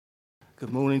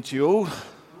Good morning to you all.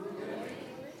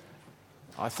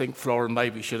 I think Flora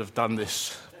maybe should have done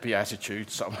this beatitude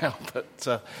somehow,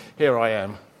 but here I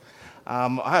am.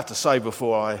 I have to say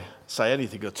before I say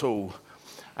anything at all,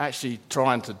 actually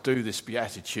trying to do this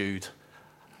beatitude,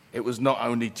 it was not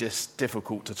only just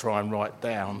difficult to try and write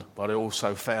down, but I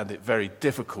also found it very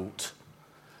difficult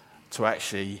to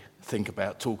actually think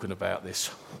about talking about this.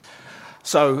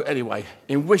 So anyway,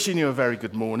 in wishing you a very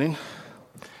good morning,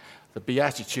 the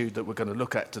beatitude that we're going to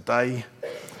look at today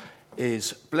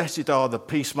is, "Blessed are the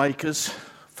peacemakers,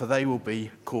 for they will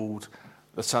be called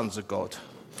the sons of God."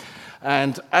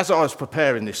 And as I was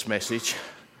preparing this message,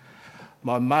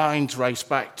 my mind raced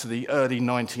back to the early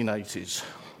 1980s.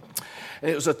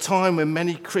 And it was a time when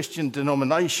many Christian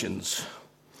denominations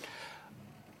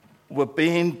were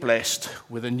being blessed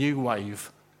with a new wave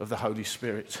of the Holy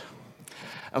Spirit.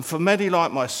 And for many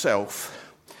like myself,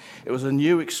 it was a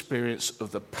new experience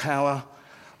of the power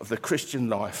of the Christian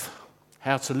life,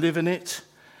 how to live in it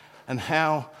and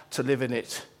how to live in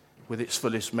it with its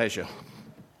fullest measure.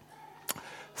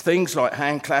 Things like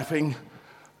hand clapping,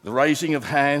 the raising of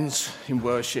hands in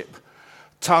worship,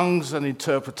 tongues and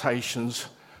interpretations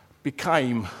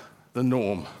became the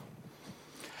norm.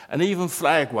 And even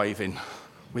flag waving,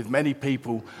 with many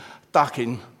people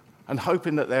ducking and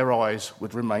hoping that their eyes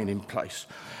would remain in place.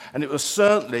 And it was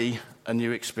certainly a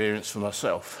new experience for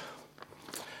myself.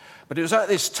 But it was at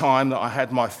this time that I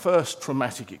had my first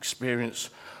traumatic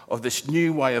experience of this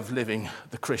new way of living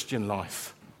the Christian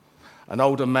life. An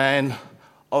older man,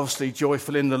 obviously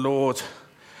joyful in the Lord,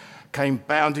 came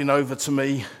bounding over to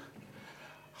me,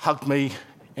 hugged me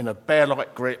in a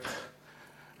bear-like grip,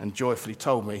 and joyfully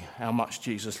told me how much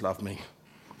Jesus loved me.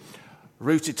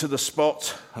 Rooted to the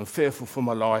spot and fearful for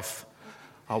my life,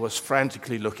 I was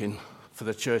frantically looking for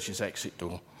the church's exit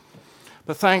door.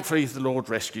 But thankfully, the Lord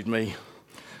rescued me.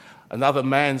 Another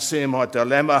man, seeing my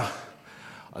dilemma,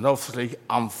 and obviously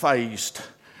unfazed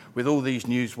with all these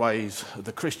new ways of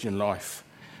the Christian life,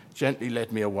 gently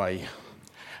led me away.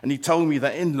 And he told me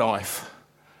that in life,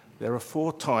 there are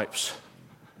 4 types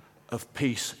of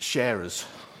peace sharers.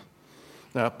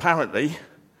 Now, apparently,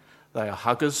 they are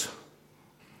huggers,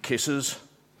 kissers,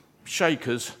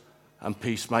 shakers, and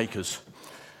peacemakers.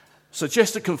 So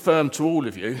just to confirm to all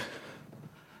of you,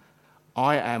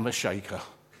 I am a shaker.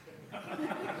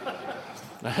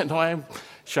 And I am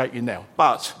shaking now.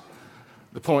 But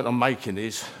the point I'm making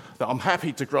is that I'm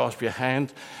happy to grasp your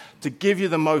hand, to give you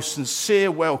the most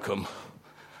sincere welcome.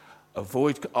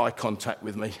 Avoid eye contact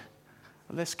with me,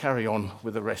 and let's carry on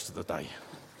with the rest of the day.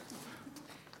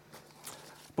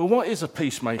 But what is a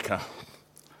peacemaker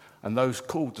and those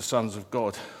called the sons of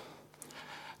God?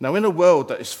 Now, in a world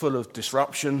that is full of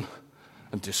disruption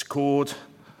and discord,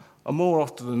 and more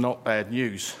often than not bad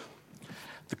news,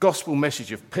 the gospel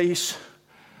message of peace,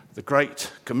 the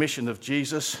great commission of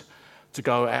Jesus to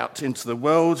go out into the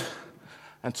world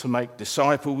and to make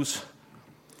disciples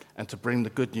and to bring the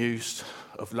good news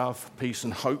of love, peace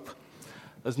and hope,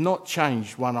 has not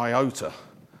changed one iota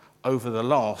over the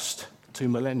last 2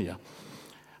 millennia.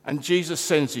 And Jesus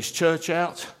sends his church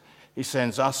out, he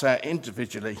sends us out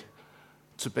individually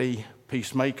to be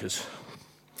peacemakers.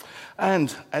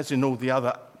 And as in all the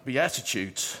other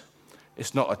Beatitudes,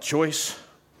 it's not a choice,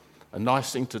 a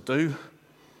nice thing to do,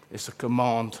 it's a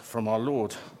command from our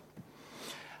Lord.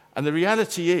 And the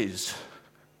reality is,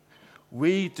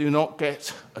 we do not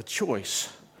get a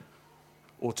choice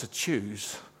or to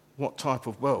choose what type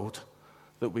of world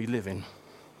that we live in.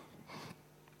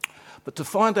 But to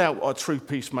find out what a true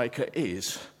peacemaker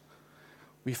is,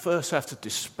 we first have to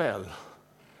dispel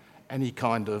any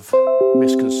kind of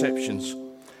misconceptions.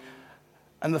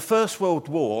 And the First World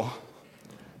War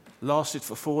lasted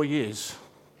for 4 years.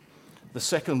 The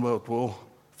Second World War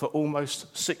for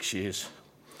almost 6 years.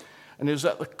 And it was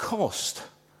at the cost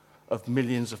of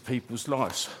millions of people's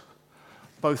lives,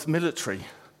 both military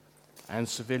and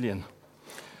civilian.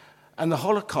 And the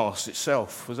Holocaust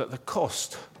itself was at the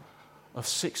cost of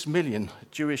 6 million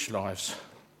Jewish lives.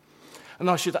 And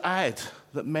I should add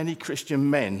that many Christian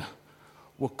men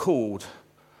were called,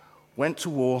 went to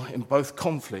war in both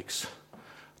conflicts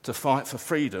to fight for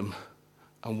freedom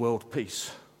and world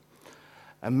peace.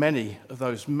 And many of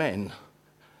those men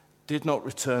did not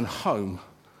return home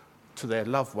to their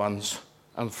loved ones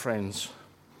and friends.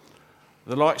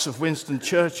 The likes of Winston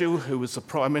Churchill, who was the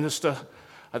Prime Minister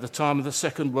at the time of the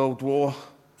Second World War,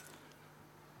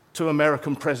 2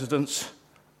 American presidents,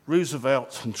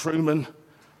 Roosevelt and Truman,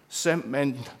 sent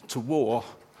men to war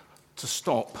to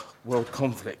stop world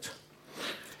conflict.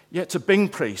 Yet to bring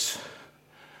peace,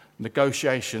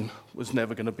 negotiation was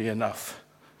never going to be enough.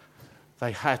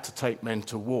 They had to take men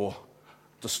to war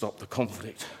to stop the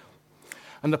conflict.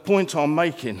 And the point I'm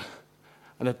making,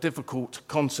 and a difficult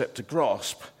concept to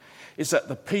grasp, is that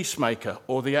the peacemaker,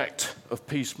 or the act of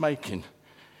peacemaking,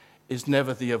 is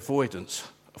never the avoidance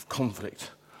of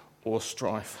conflict or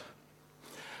strife.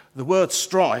 The word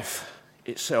strife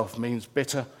itself means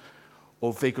bitter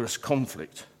or vigorous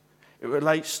conflict. It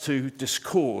relates to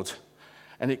discord,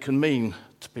 and it can mean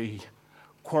to be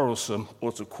quarrelsome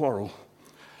or to quarrel.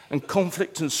 And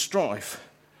conflict and strife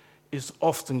is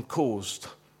often caused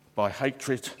by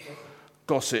hatred,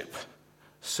 gossip,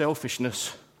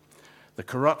 selfishness, the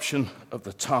corruption of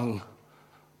the tongue,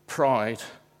 pride,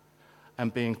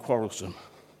 and being quarrelsome.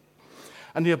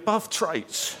 And the above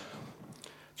traits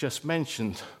just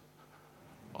mentioned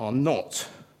are not,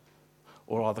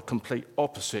 or are the complete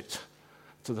opposite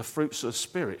to the fruits of the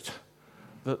Spirit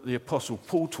that the Apostle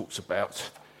Paul talks about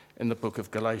in the book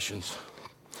of Galatians.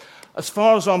 As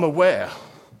far as I'm aware,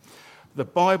 the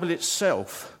Bible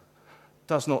itself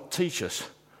does not teach us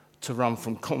to run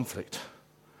from conflict,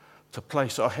 to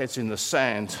place our heads in the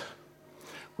sand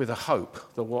with a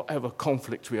hope that whatever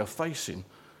conflict we are facing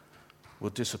will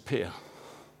disappear.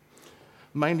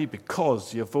 Mainly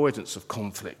because the avoidance of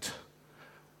conflict,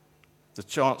 the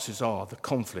chances are the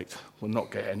conflict will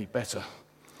not get any better.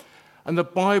 And the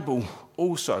Bible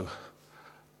also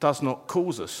does not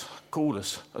call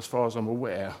us, as far as I'm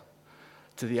aware,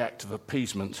 to the act of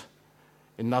appeasement.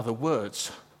 In other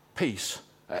words, peace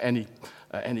at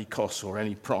any cost or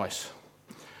any price.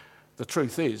 The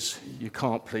truth is, you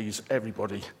can't please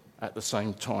everybody at the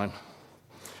same time.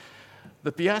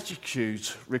 The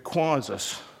Beatitudes requires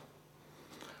us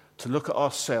to look at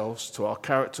ourselves, to our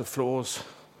character flaws,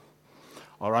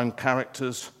 our own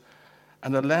characters,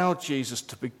 and allow Jesus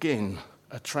to begin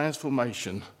a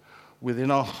transformation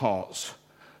within our hearts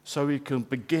so we can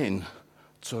begin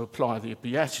to apply the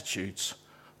Beatitudes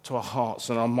to our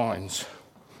hearts and our minds.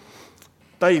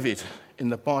 David, in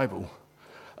the Bible,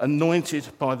 anointed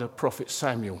by the prophet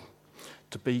Samuel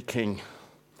to be king,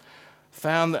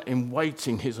 found that in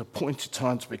waiting his appointed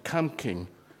time to become king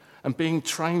and being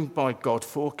trained by God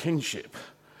for kingship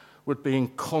would be in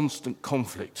constant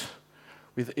conflict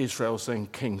with Israel's then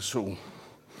king Saul.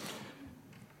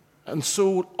 And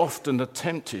Saul often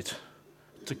attempted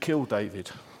to kill David.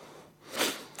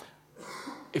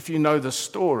 If you know the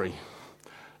story,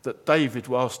 that David,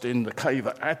 whilst in the cave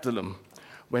at Adullam,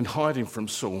 when hiding from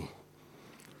Saul,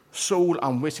 Saul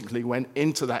unwittingly went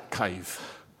into that cave,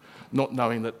 not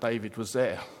knowing that David was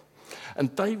there.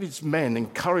 And David's men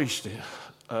encouraged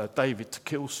David to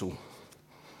kill Saul.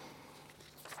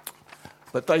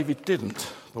 But David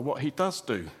didn't. But what he does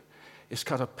do is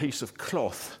cut a piece of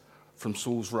cloth from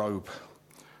Saul's robe.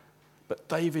 But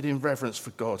David, in reverence for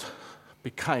God,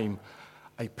 became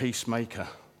a peacemaker.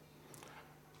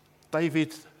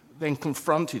 David then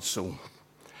confronted Saul.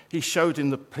 He showed him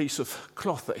the piece of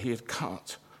cloth that he had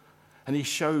cut, and he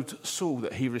showed Saul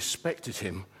that he respected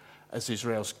him as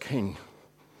Israel's king.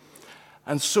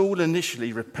 And Saul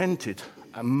initially repented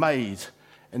and made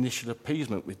initial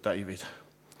appeasement with David.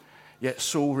 Yet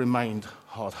Saul remained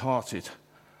hard-hearted,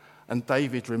 and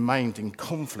David remained in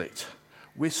conflict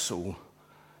with Saul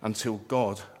until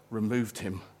God removed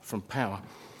him from power.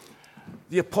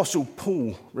 The Apostle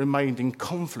Paul remained in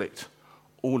conflict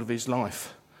all of his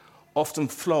life, often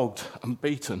flogged and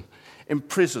beaten,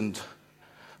 imprisoned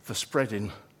for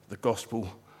spreading the gospel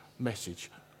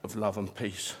message of love and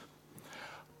peace.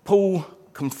 Paul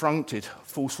confronted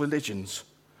false religions,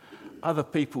 other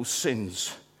people's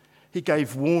sins. He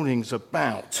gave warnings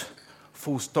about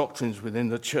false doctrines within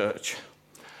the church.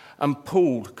 And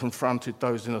Paul confronted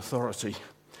those in authority.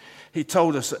 He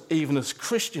told us that even as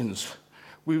Christians,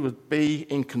 we would be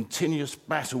in continuous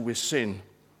battle with sin.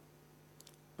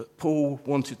 But Paul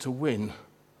wanted to win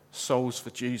souls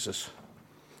for Jesus.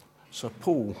 So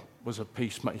Paul was a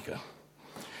peacemaker.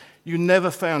 You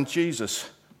never found Jesus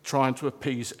trying to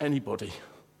appease anybody,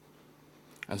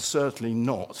 and certainly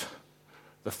not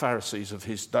the Pharisees of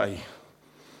his day.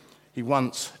 He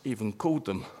once even called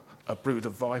them a brood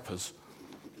of vipers.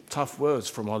 Tough words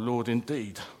from our Lord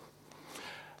indeed.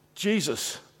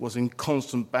 Jesus was in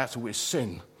constant battle with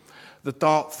sin, the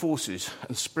dark forces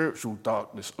and spiritual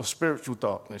darkness,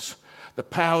 the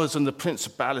powers and the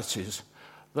principalities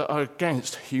that are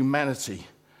against humanity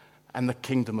and the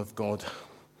kingdom of God.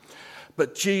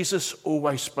 But Jesus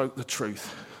always spoke the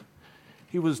truth.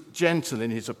 He was gentle in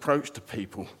his approach to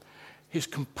people, his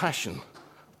compassion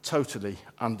totally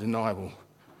undeniable.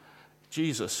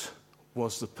 Jesus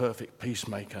was the perfect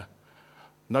peacemaker.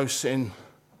 No sin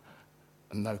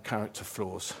and no character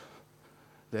flaws.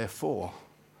 Therefore,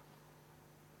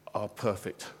 our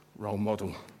perfect role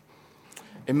model.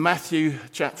 In Matthew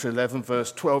chapter 11,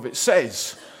 verse 12, it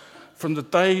says, From the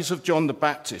days of John the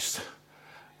Baptist,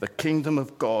 the kingdom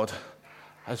of God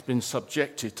has been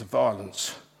subjected to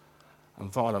violence,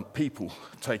 and violent people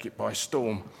take it by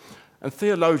storm. And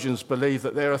theologians believe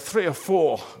that there are 3 or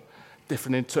 4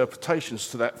 different interpretations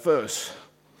to that verse.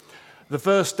 The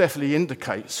verse definitely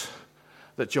indicates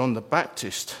that John the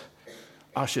Baptist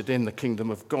ushered in the kingdom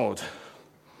of God.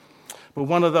 But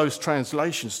one of those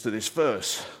translations to this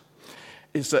verse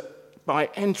is that by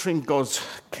entering God's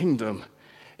kingdom,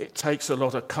 it takes a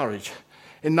lot of courage.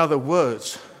 In other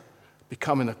words,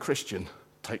 becoming a Christian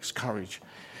takes courage.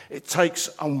 It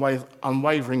takes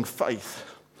unwavering faith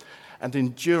and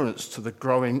endurance to the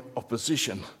growing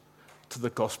opposition to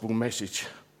the gospel message.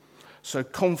 So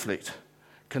conflict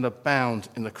can abound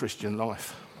in the Christian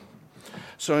life.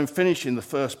 So in finishing the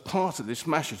first part of this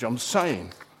message, I'm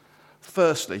saying,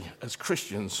 firstly, as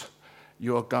Christians,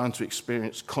 you are going to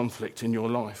experience conflict in your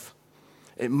life.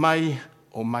 It may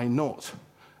or may not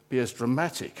be as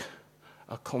dramatic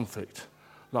a conflict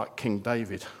like King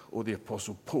David or the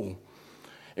Apostle Paul.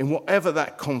 In whatever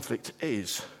that conflict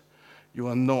is, you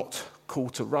are not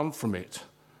called to run from it,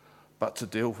 but to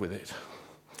deal with it.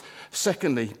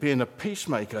 Secondly, being a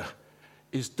peacemaker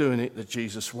is doing it the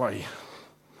Jesus way.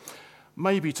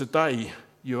 Maybe today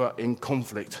you are in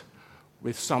conflict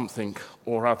with something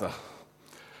or other,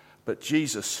 but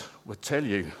Jesus would tell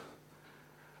you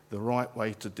the right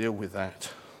way to deal with that.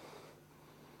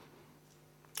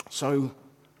 So,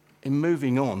 in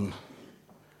moving on,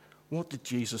 what did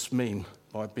Jesus mean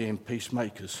by being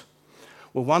peacemakers?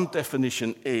 Well, one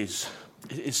definition is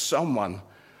someone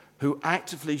who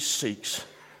actively seeks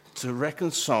to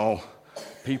reconcile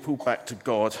people back to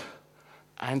God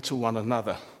and to one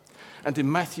another. And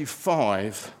in Matthew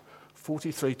 5,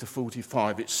 43 to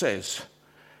 45, it says,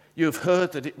 "You have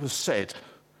heard that it was said,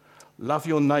 'Love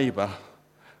your neighbour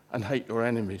and hate your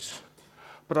enemies.'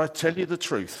 But I tell you the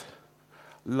truth,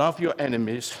 love your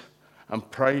enemies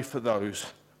and pray for those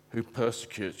who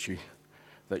persecute you,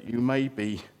 that you may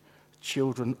be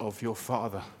children of your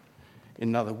Father."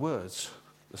 In other words,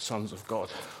 the sons of God.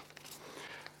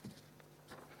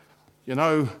 You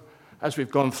know, as we've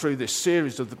gone through this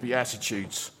series of the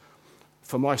Beatitudes,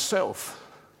 for myself,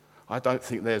 I don't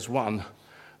think there's one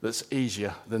that's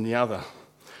easier than the other.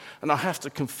 And I have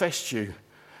to confess to you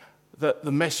that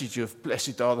the message of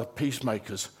 "Blessed are the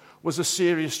peacemakers" was a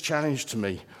serious challenge to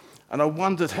me. And I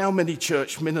wondered how many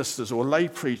church ministers or lay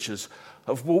preachers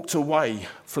have walked away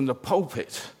from the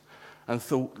pulpit and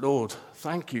thought, "Lord,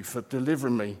 thank you for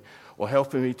delivering me or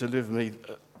helping me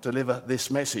deliver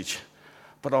this message."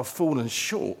 But I've fallen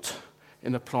short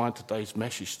in applying today's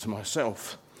message to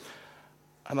myself.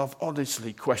 And I've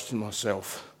honestly questioned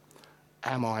myself,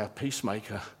 am I a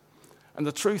peacemaker? And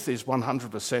the truth is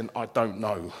 100% I don't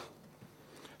know.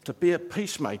 To be a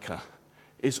peacemaker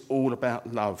is all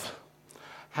about love,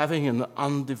 having an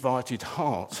undivided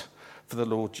heart for the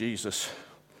Lord Jesus,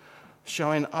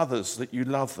 showing others that you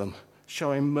love them,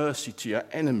 showing mercy to your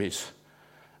enemies,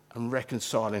 and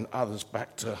reconciling others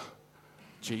back to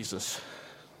Jesus.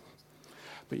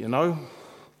 But you know,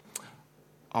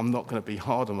 I'm not going to be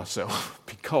hard on myself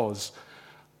because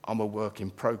I'm a work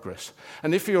in progress.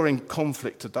 And if you're in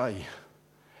conflict today,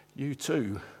 you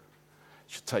too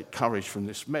should take courage from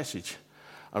this message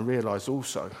and realize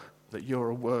also that you're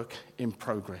a work in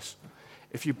progress.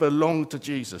 If you belong to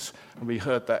Jesus, and we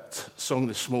heard that song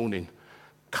this morning,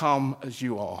 come as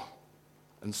you are.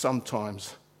 And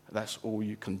sometimes that's all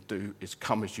you can do is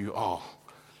come as you are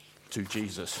to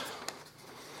Jesus.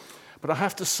 But I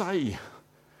have to say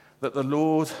that the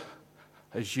Lord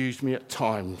has used me at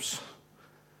times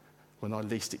when I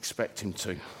least expect him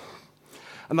to.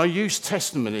 And I use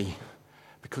testimony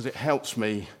because it helps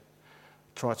me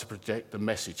try to project the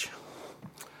message.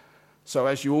 So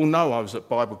as you all know, I was at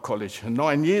Bible college, and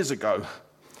 9 years ago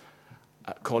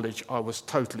at college, I was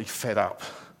totally fed up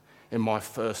in my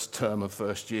first term of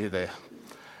first year there.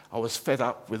 I was fed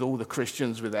up with all the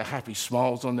Christians with their happy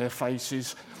smiles on their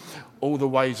faces, all the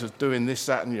ways of doing this,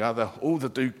 that, and the other, all the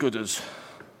do-gooders.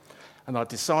 And I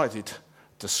decided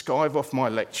to skive off my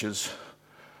lectures,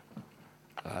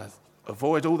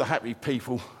 avoid all the happy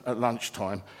people at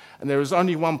lunchtime, and there was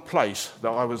only one place that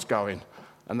I was going,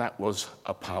 and that was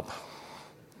a pub.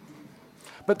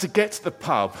 But to get to the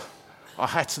pub, I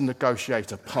had to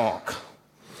negotiate a park.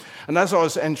 And as I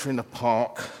was entering the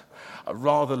park, a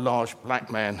rather large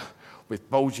black man with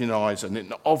bulging eyes and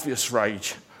in obvious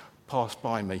rage passed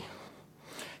by me.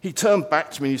 He turned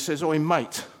back to me and he says, "Oi,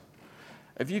 mate,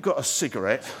 have you got a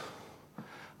cigarette?"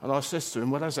 And I says to him,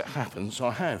 "Well, as it happens,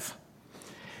 I have."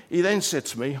 He then said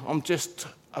to me, "I'm just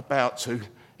about to,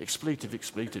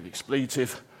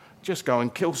 expletive, just go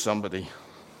and kill somebody."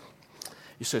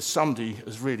 He said, somebody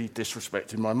has really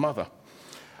disrespected my mother.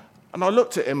 And I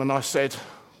looked at him and I said,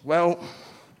 well,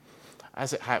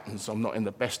 as it happens, I'm not in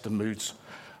the best of moods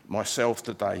myself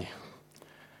today.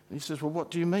 And he says, well,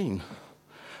 what do you mean?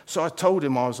 So I told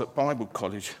him I was at Bible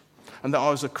college and that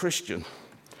I was a Christian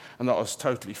and that I was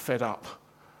totally fed up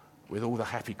with all the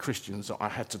happy Christians that I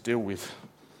had to deal with.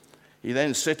 I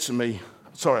then said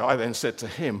to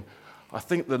him, I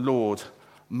think the Lord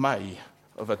may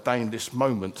have ordained this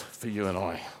moment for you and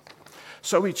I.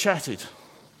 So we chatted.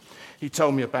 He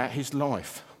told me about his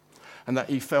life and that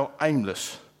he felt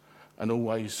aimless and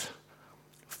always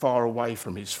far away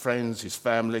from his friends, his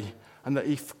family, and that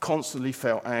he constantly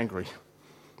felt angry.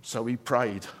 So we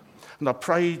prayed. And I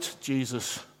prayed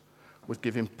Jesus would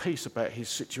give him peace about his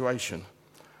situation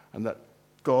and that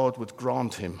God would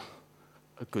grant him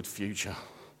a good future.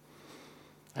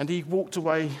 And he walked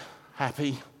away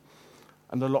happy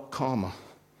and a lot calmer.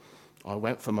 I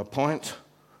went for my pint.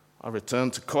 I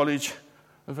returned to college,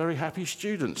 and very happy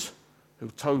students who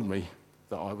told me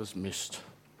that I was missed.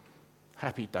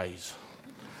 Happy days.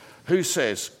 Who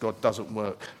says God doesn't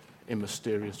work in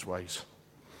mysterious ways?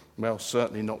 Well,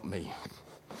 certainly not me.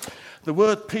 The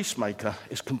word peacemaker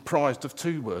is comprised of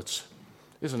two words,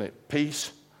 isn't it?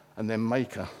 Peace and then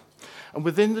maker. And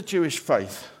within the Jewish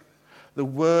faith, the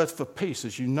word for peace,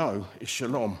 as you know, is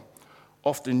shalom,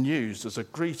 often used as a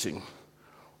greeting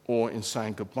or in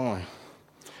saying goodbye.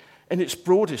 In its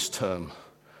broadest term,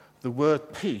 the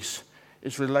word peace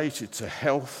is related to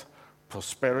health,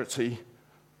 prosperity,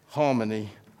 harmony,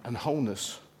 and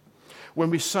wholeness. When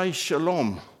we say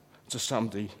shalom to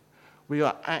somebody, we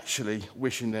are actually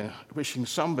wishing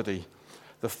somebody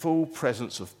the full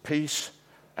presence of peace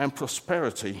and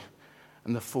prosperity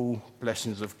and the full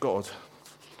blessings of God.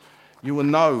 You will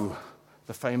know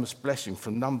the famous blessing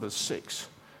from Numbers 6,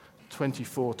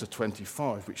 24 to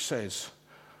 25, which says,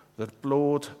 "The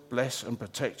Lord bless and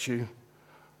protect you.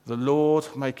 The Lord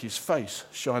make his face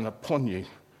shine upon you,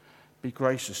 be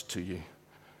gracious to you,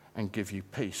 and give you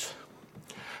peace."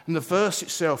 And the verse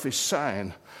itself is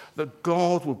saying that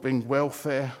God will bring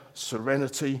welfare,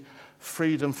 serenity,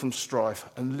 freedom from strife,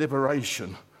 and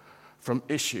liberation from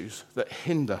issues that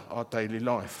hinder our daily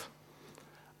life.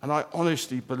 And I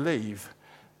honestly believe,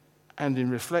 and in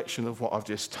reflection of what I've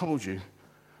just told you,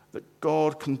 that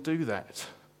God can do that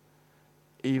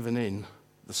even in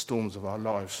the storms of our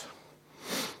lives.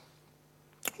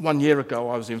 1 year ago,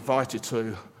 I was invited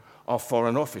to our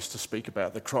Foreign Office to speak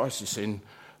about the crisis in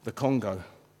the Congo.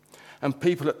 And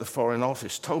people at the Foreign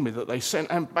Office told me that they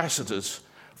sent ambassadors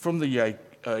from the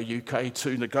UK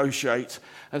to negotiate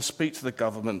and speak to the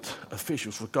government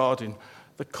officials regarding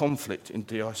the conflict in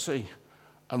DRC,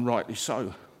 and rightly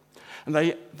so. And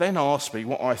they then asked me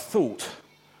what I thought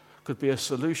could be a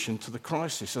solution to the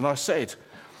crisis. And I said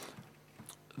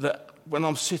that when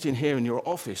I'm sitting here in your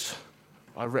office,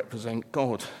 I represent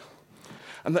God.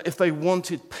 And that if they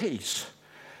wanted peace,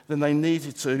 then they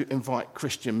needed to invite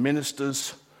Christian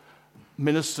ministers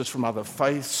from other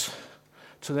faiths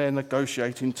to their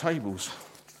negotiating tables.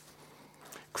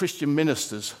 Christian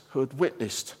ministers who had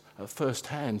witnessed at first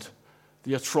hand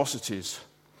the atrocities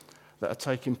that are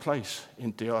taking place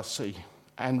in DRC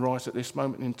and right at this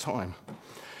moment in time.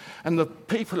 And the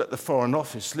people at the Foreign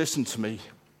Office listened to me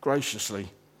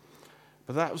graciously,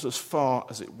 but that was as far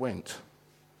as it went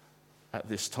at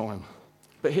this time.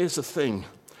 But here's the thing.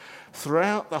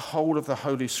 Throughout the whole of the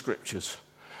Holy Scriptures,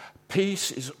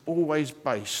 peace is always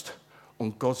based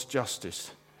on God's justice.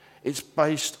 It's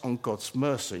based on God's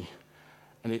mercy,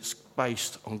 and it's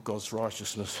based on God's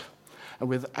righteousness. And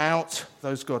without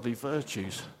those godly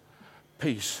virtues,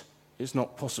 peace is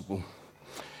not possible.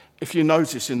 If you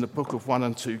notice in the book of 1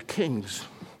 and 2 Kings,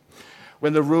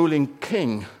 when the ruling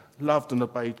king loved and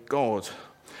obeyed God,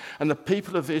 and the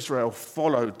people of Israel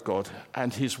followed God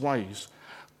and his ways,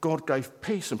 God gave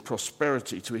peace and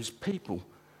prosperity to his people,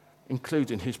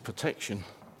 including his protection.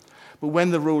 But when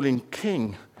the ruling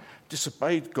king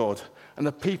disobeyed God and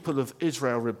the people of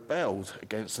Israel rebelled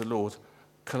against the Lord,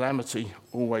 calamity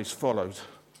always followed.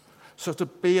 So to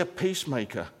be a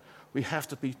peacemaker, we have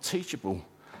to be teachable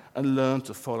and learn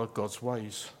to follow God's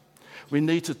ways. We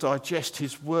need to digest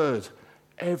his word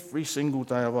every single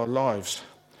day of our lives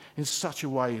in such a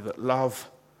way that love,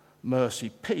 mercy,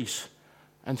 peace,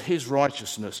 and his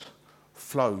righteousness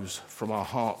flows from our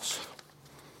hearts.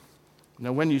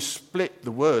 Now, when you split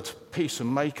the word peace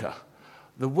and maker,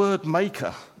 the word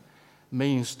maker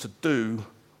means to do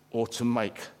or to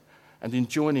make. And in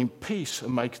joining peace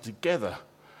and maker together,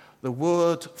 the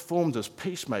word formed as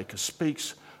peacemaker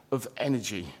speaks of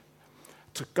energy,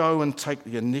 to go and take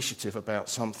the initiative about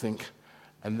something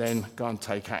and then go and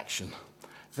take action.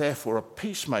 Therefore, a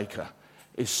peacemaker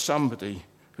is somebody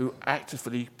who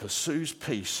actively pursues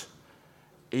peace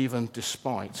even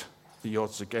despite the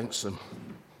odds against them.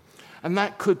 And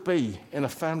that could be in a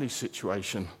family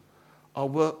situation, our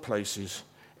workplaces,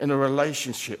 in a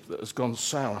relationship that has gone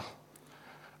sour,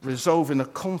 resolving a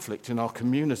conflict in our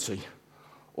community,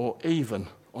 or even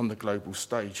on the global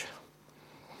stage.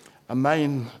 A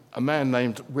man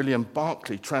named William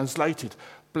Barclay translated,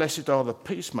 "Blessed are the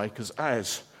peacemakers,"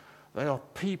 as they are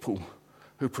people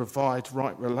who provide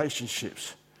right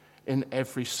relationships in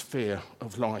every sphere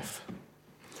of life.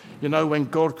 You know, when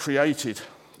God created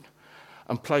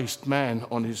and placed man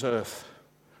on his earth,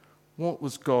 what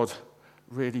was God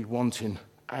really wanting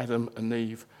Adam and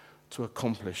Eve to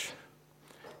accomplish?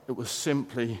 It was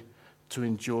simply to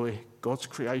enjoy God's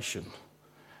creation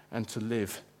and to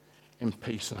live in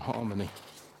peace and harmony.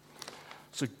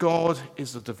 So God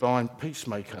is the divine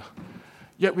peacemaker.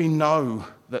 Yet we know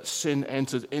that sin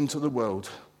entered into the world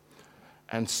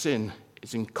and sin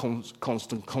is in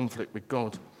constant conflict with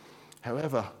God.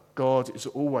 However, God is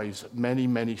always many,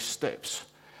 many steps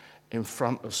in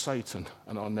front of Satan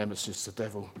and our nemesis, the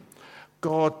devil.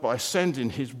 God, by sending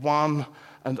his one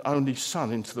and only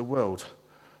Son into the world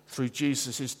through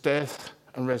Jesus' death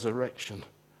and resurrection,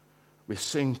 with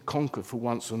sin conquered for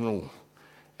once and all,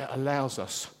 it allows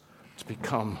us to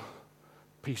become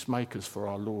peacemakers for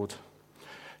our Lord.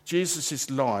 Jesus'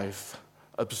 life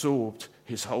absorbed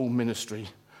his whole ministry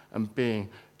and being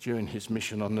during his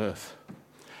mission on earth.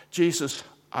 Jesus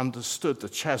understood the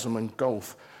chasm and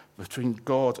gulf between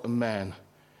God and man.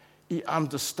 He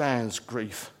understands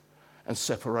grief and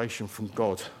separation from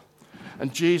God.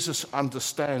 And Jesus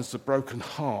understands the broken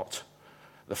heart,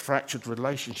 the fractured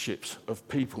relationships of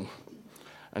people.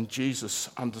 And Jesus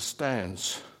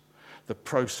understands the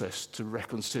process to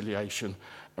reconciliation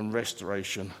and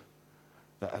restoration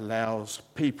that allows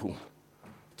people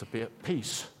to be at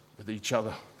peace with each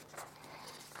other.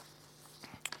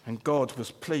 And God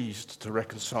was pleased to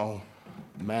reconcile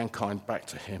mankind back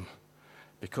to him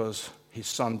because his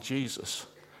Son Jesus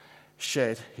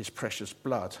shed his precious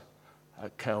blood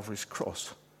at Calvary's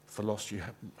cross for lost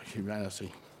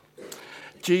humanity.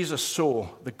 Jesus saw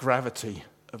the gravity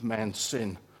of man's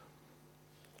sin.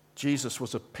 Jesus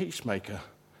was a peacemaker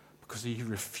because he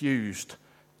refused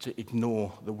to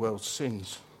ignore the world's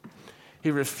sins.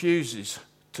 He refuses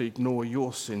to ignore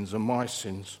your sins and my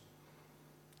sins.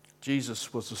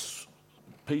 Jesus was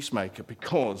a peacemaker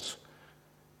because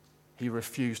he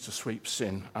refused to sweep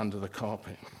sin under the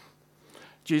carpet.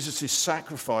 Jesus'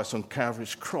 sacrifice on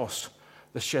Calvary's cross,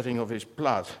 the shedding of his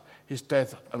blood, his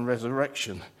death and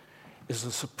resurrection, is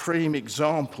a supreme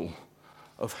example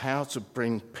of how to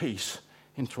bring peace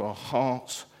into our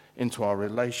hearts, into our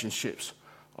relationships,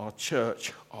 our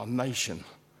church, our nation,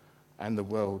 and the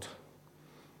world.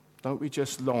 Don't we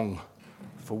just long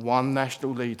for one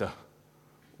national leader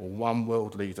or one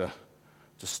world leader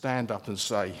to stand up and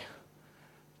say,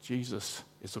 Jesus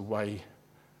is the way,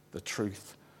 the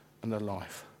truth, and the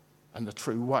life, and the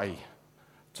true way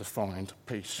to find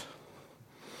peace.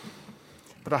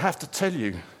 But I have to tell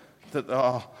you that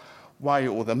our way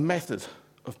or the method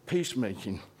of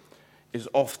peacemaking is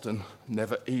often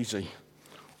never easy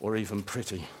or even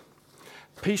pretty.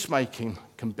 Peacemaking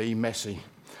can be messy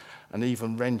and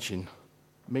even wrenching,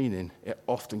 meaning it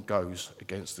often goes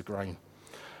against the grain.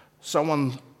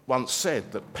 Someone once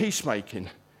said that peacemaking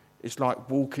is like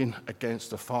walking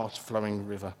against a fast-flowing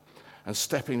river and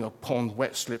stepping upon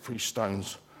wet, slippery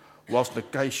stones whilst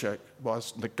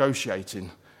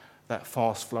negotiating that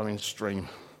fast-flowing stream.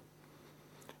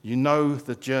 You know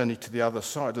the journey to the other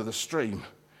side of the stream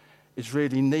is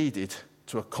really needed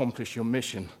to accomplish your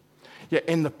mission. Yet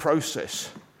in the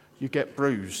process, you get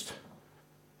bruised.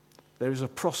 There is a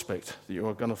prospect that you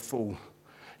are going to fall.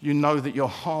 You know that your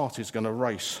heart is going to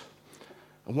race.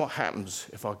 And what happens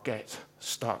if I get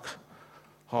stuck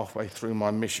halfway through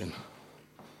my mission?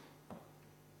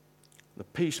 The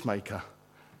peacemaker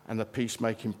and the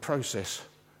peacemaking process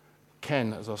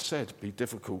can, as I said, be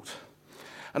difficult.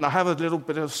 And I have a little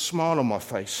bit of a smile on my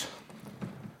face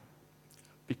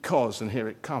because, and here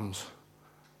it comes,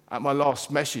 at my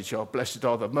last message, "Oh, blessed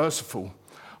are the merciful,"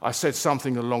 I said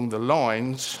something along the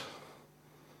lines,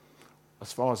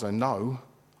 as far as I know,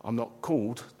 I'm not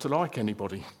called to like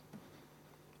anybody.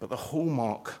 But the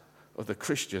hallmark of the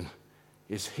Christian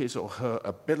is his or her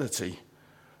ability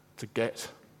to get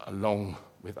along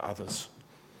with others.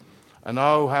 And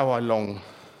oh, how I long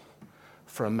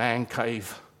for a man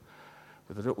cave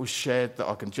with a little shed that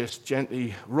I can just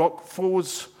gently rock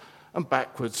forwards and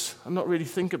backwards and not really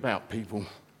think about people.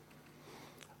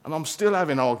 And I'm still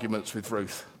having arguments with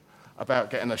Ruth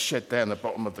about getting a shed down the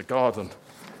bottom of the garden.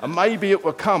 And maybe it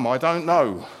will come, I don't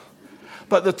know.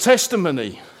 But the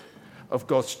testimony of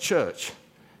God's church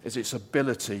is its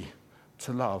ability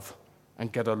to love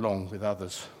and get along with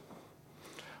others.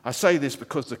 I say this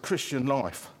because the Christian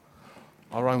life,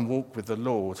 our own walk with the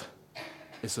Lord,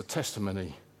 is the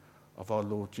testimony of our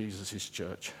Lord Jesus'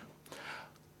 church.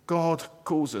 God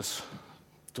calls us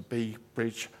to be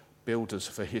bridge builders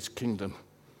for his kingdom.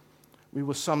 We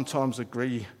will sometimes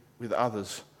agree with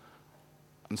others,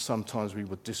 and sometimes we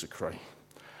will disagree.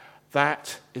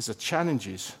 That is the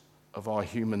challenges of our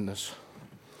humanness.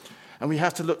 And we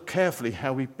have to look carefully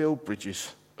how we build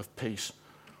bridges of peace.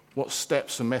 What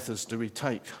steps and methods do we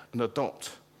take and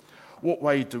adopt? What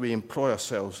way do we employ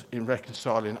ourselves in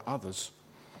reconciling others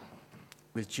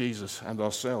with Jesus and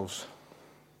ourselves?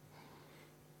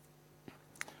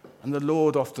 And the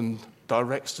Lord often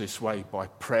directs this way by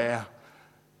prayer,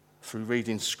 through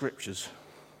reading scriptures.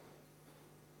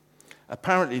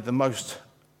 Apparently, the most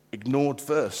ignored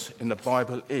verse in the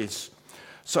Bible is,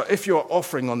 so if you're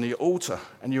offering on the altar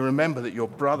and you remember that your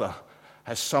brother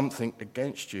has something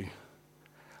against you,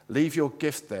 leave your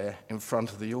gift there in front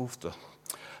of the altar.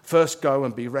 First go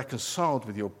and be reconciled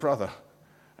with your brother,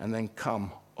 and then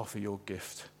come offer your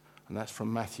gift. And that's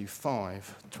from Matthew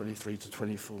 5:23 to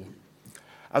 24.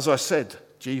 As I said,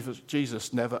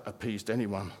 Jesus never appeased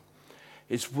anyone.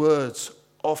 His words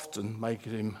often make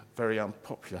him very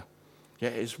unpopular,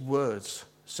 yet his words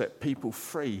set people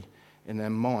free in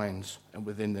their minds and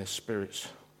within their spirits.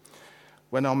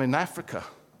 When I'm in Africa,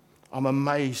 I'm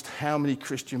amazed how many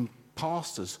Christian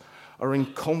pastors are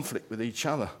in conflict with each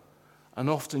other, and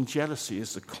often jealousy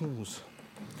is the cause.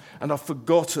 And I've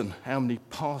forgotten how many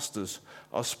pastors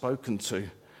I've spoken to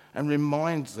and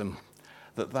remind them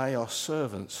that they are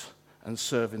servants and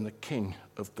serving the King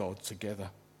of God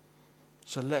together.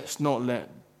 So let's not let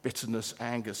bitterness,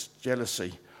 anger,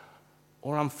 jealousy,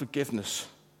 or unforgiveness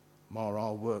mar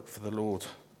our work for the Lord.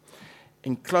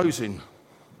 In closing,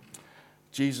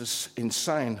 Jesus in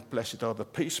saying, "Blessed are the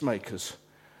peacemakers,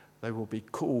 they will be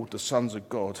called the sons of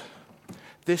God."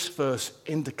 This verse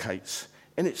indicates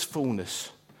in its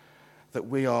fullness that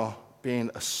we are being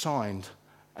assigned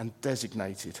and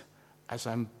designated as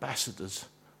ambassadors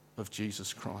of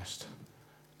Jesus Christ.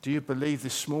 Do you believe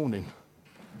this morning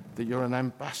that you're an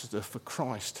ambassador for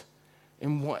Christ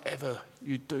in whatever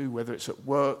you do, whether it's at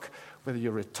work, whether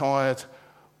you're retired,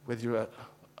 whether you're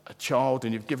a child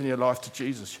and you've given your life to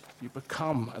Jesus? You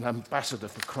become an ambassador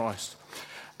for Christ.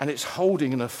 And it's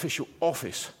holding an official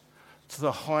office to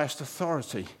the highest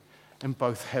authority in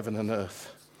both heaven and earth.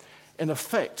 In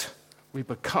effect, we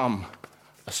become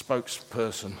a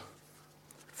spokesperson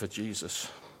for Jesus.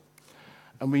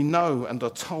 And we know and are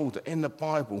told that in the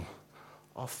Bible,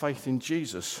 our faith in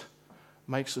Jesus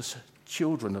makes us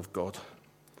children of God.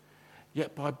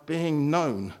 Yet by being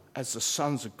known as the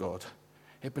sons of God,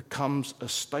 it becomes a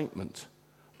statement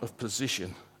of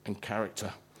position and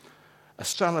character. A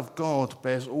son of God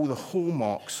bears all the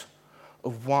hallmarks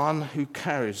of one who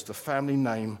carries the family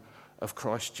name of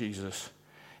Christ Jesus.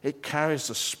 It carries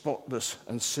the spotless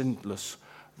and sinless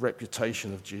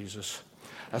reputation of Jesus.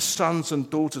 As sons and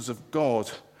daughters of God,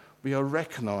 we are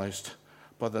recognized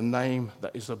by the name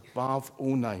that is above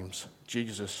all names,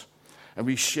 Jesus. And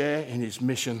we share in his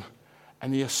mission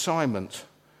and the assignment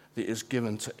that is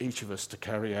given to each of us to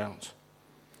carry out.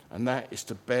 And that is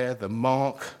to bear the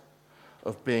mark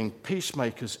of being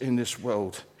peacemakers in this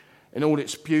world, in all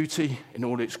its beauty, in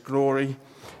all its glory,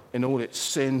 in all its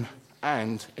sin,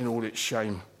 and in all its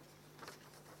shame.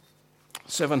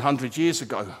 700 years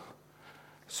ago,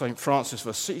 St. Francis of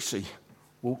Assisi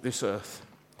walked this earth.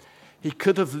 He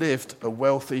could have lived a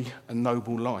wealthy and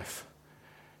noble life,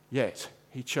 yet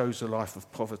he chose a life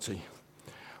of poverty.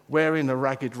 Wearing a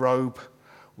ragged robe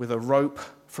with a rope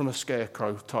from a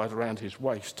scarecrow tied around his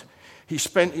waist, he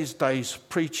spent his days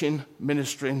preaching,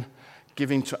 ministering,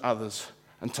 giving to others,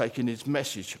 and taking his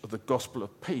message of the gospel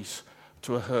of peace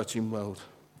to a hurting world.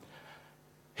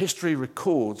 History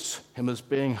records him as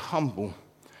being humble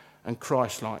and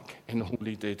Christ-like in all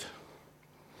he did.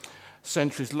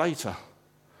 Centuries later,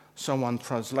 someone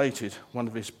translated one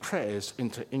of his prayers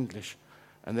into English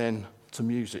and then to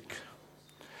music.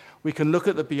 We can look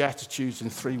at the Beatitudes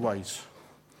in three ways.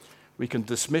 We can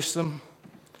dismiss them,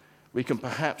 we can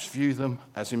perhaps view them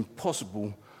as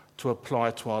impossible to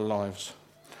apply to our lives,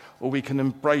 or we can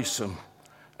embrace them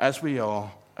as we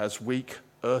are, as weak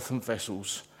earthen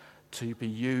vessels to be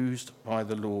used by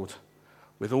the Lord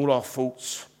with all our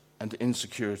faults and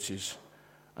insecurities,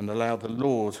 and allow the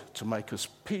Lord to make us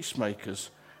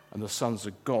peacemakers and the sons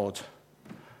of God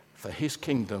for his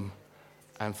kingdom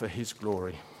and for his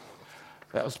glory.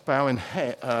 Let us bow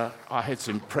our heads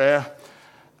in prayer,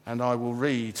 and I will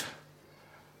read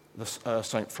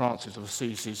St. Francis of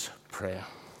Assisi's prayer.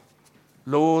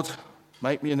 Lord,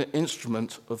 make me an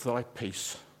instrument of thy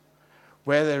peace.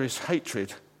 Where there is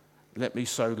hatred, let me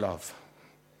sow love.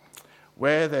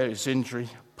 Where there is injury,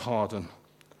 pardon.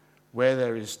 Where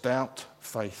there is doubt,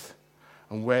 faith.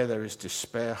 And where there is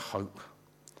despair, hope.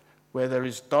 Where there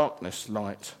is darkness,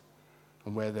 light.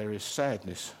 And where there is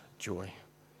sadness, joy.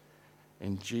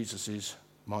 In Jesus'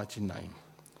 mighty name.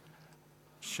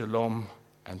 Shalom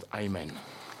and amen.